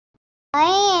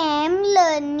I am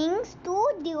learning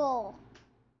studio.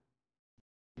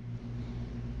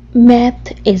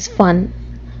 Math is fun,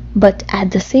 but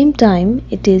at the same time,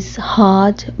 it is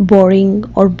hard, boring,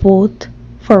 or both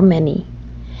for many.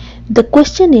 The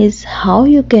question is how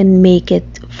you can make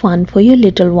it fun for your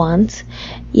little ones.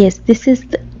 Yes, this is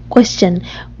the question.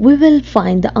 We will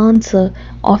find the answer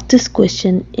of this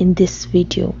question in this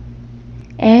video.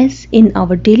 As in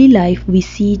our daily life, we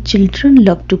see children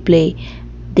love to play.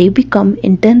 They become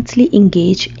intensely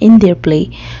engaged in their play.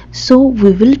 So,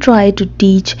 we will try to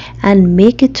teach and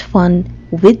make it fun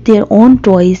with their own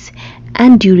toys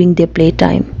and during their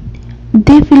playtime.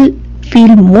 They will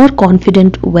feel more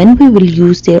confident when we will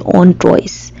use their own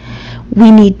toys.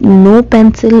 We need no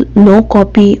pencil, no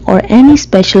copy, or any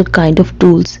special kind of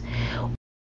tools.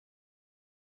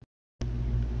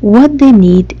 What they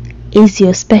need is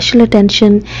your special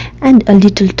attention and a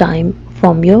little time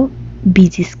from your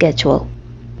busy schedule.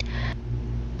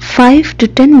 5 to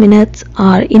 10 minutes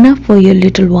are enough for your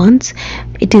little ones.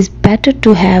 It is better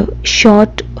to have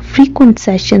short, frequent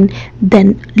sessions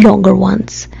than longer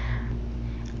ones.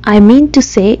 I mean to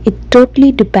say it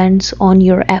totally depends on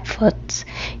your efforts.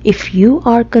 If you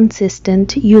are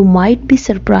consistent, you might be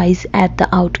surprised at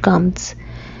the outcomes.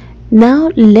 Now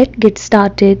let's get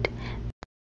started.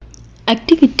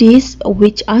 Activities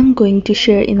which I'm going to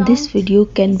share in this video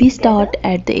can be started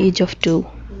at the age of 2.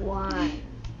 1,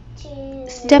 2,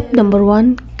 Step number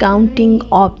 1, counting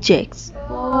objects.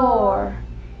 4,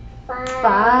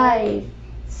 5,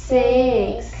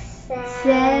 6,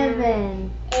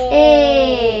 7,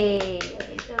 8.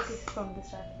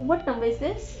 What number is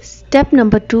this? Step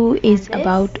number 2 is And this?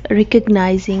 about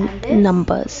recognizing And this?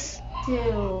 numbers.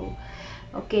 2.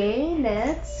 Okay,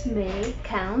 let's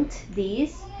count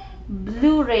these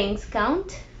blue rings.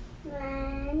 Count.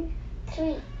 1,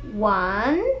 3,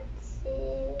 1,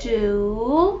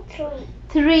 2, 2,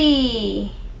 3.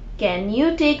 3. Can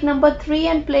you take number 3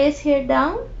 and place here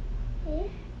down? Here.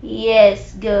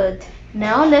 Yes, good.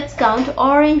 Now let's count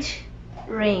orange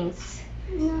rings.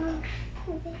 No,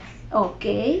 this.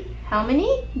 Okay, how many?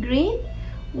 Green?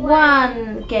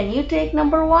 1. Can you take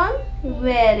number 1?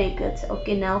 Very good.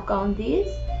 Okay, now count these.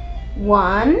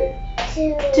 1,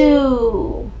 2.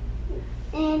 2.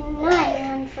 And no, I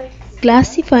want first.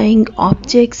 Classifying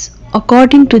objects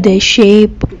according to their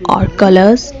shape or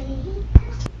colors.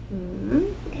 Hmm.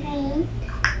 Green,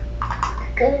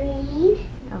 green,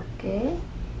 Okay.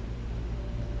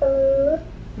 blue,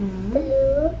 Hmm.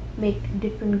 blue, Make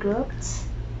different groups.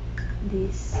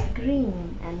 This green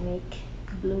and make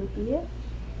blue here.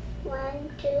 1,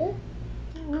 2,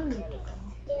 Hmm.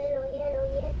 yellow,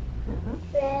 yellow, Uh-huh.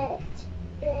 red,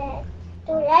 red,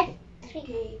 2 red, 3.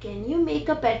 Okay, can you make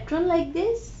a pattern like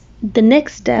this? The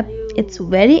next step, it's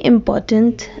very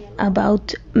important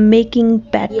about making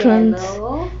patterns.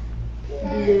 Yellow,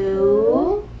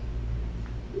 blue,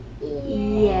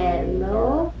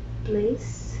 yellow,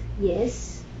 please. Yes.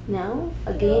 Now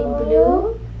again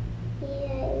blue,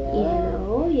 yellow,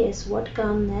 yellow. Yes. What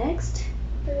come next?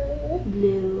 blue,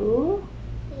 Blue,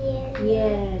 yellow,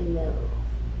 yellow.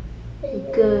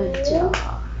 blue. Good job.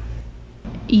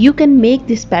 You can make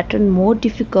this pattern more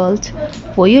difficult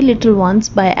for your little ones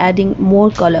by adding more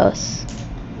colors.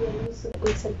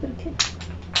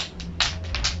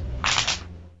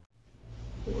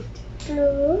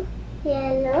 Blue,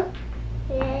 yellow,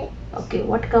 red, Okay.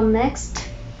 What come next?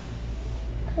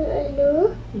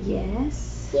 blue,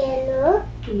 Yes. yellow,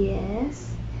 Yes.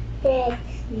 red,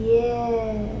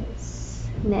 Yes.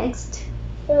 Next.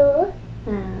 blue,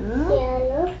 Uh,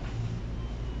 yellow,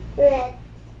 red.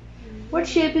 what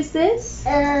shape is this?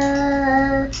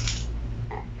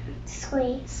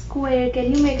 Square. Square.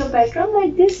 Can you make a pattern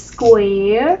like this?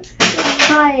 Square,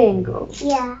 triangle.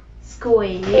 Yeah.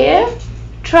 Square,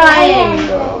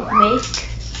 triangle. Make.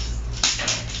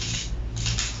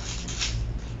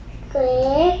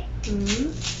 Square,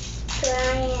 Hmm.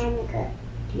 triangle.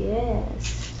 Yes.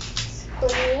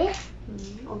 Square,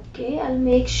 Okay, I'll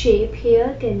make shape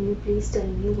here. Can you please tell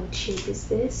me what shape is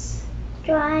this?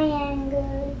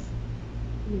 triangle,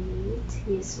 Wait.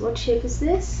 Yes. What shape is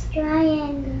this?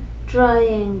 triangle.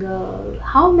 Triangle.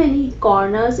 How many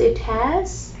corners it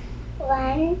has?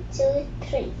 1, 2,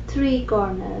 3. 3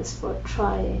 corners for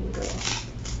triangle.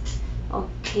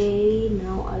 Okay,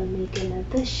 now I'll make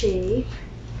another shape.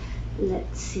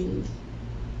 Let's see.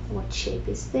 What shape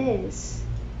is this?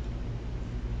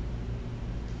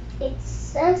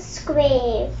 It's a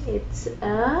square. It's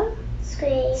a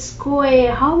Square.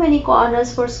 square. How many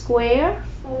corners for square?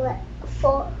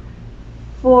 4.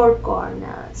 4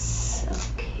 corners.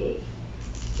 Okay.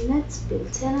 Let's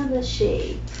build another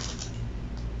shape.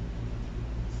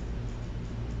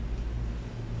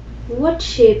 What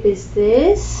shape is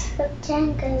this?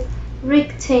 Rectangle.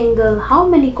 Rectangle. How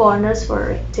many corners for a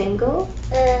rectangle?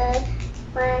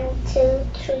 1, 2,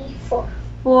 3, 4.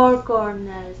 4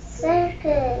 corners.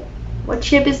 Circle. What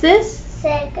shape is this?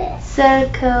 Circle.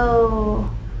 Circle.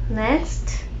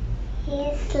 Next.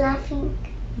 He's laughing.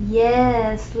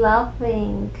 Yes,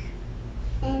 laughing.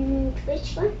 And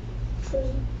which one? 3.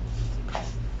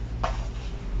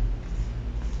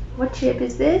 What shape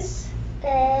is this?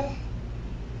 Diamond.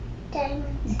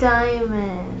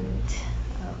 Diamond.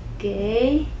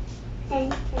 Okay.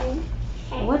 And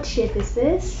What shape is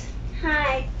this?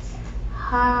 heart.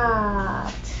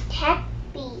 Heart.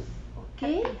 Happy.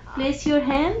 Okay. Place your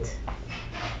hand.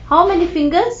 How many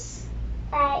fingers?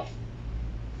 5.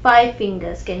 5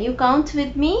 fingers. Can you count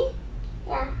with me?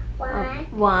 Yeah. 1,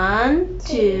 1,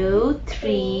 2,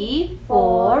 3,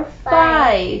 4,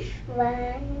 5.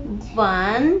 1.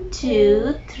 1,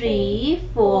 2, 3,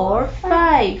 4,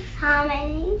 5. How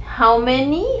many? How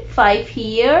many? 5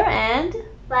 here and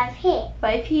 5 here.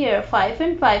 5 here. 5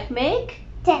 and 5 make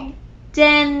 10.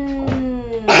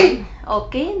 10.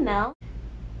 Okay, now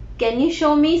can you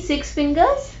show me 6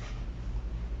 fingers?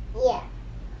 Yeah.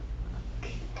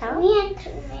 How? We have to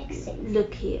make 6.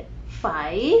 Look here.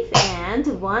 5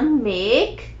 and 1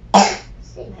 make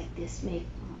 6. like this. Make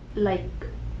like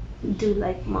do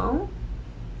like mom.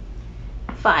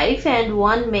 5 and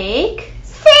 1 make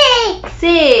 6.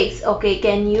 6. Okay,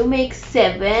 can you make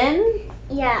 7?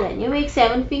 Yeah. Can you make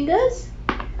 7 fingers?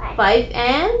 5. 5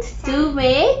 and 2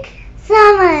 make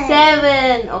 7.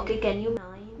 7. Okay, can you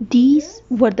 9? These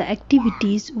were the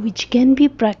activities which can be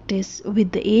practiced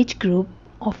with the age group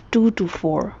of 2 to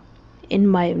 4. In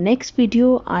my next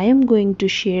video, I am going to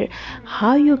share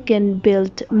how you can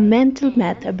build mental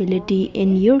math ability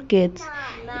in your kids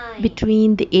 9.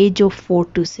 between the age of 4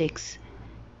 to 6.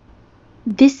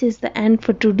 This is the end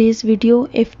for today's video.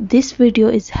 If this video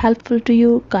is helpful to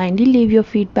you, kindly leave your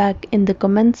feedback in the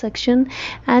comment section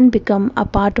and become a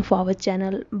part of our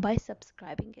channel by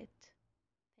subscribing it.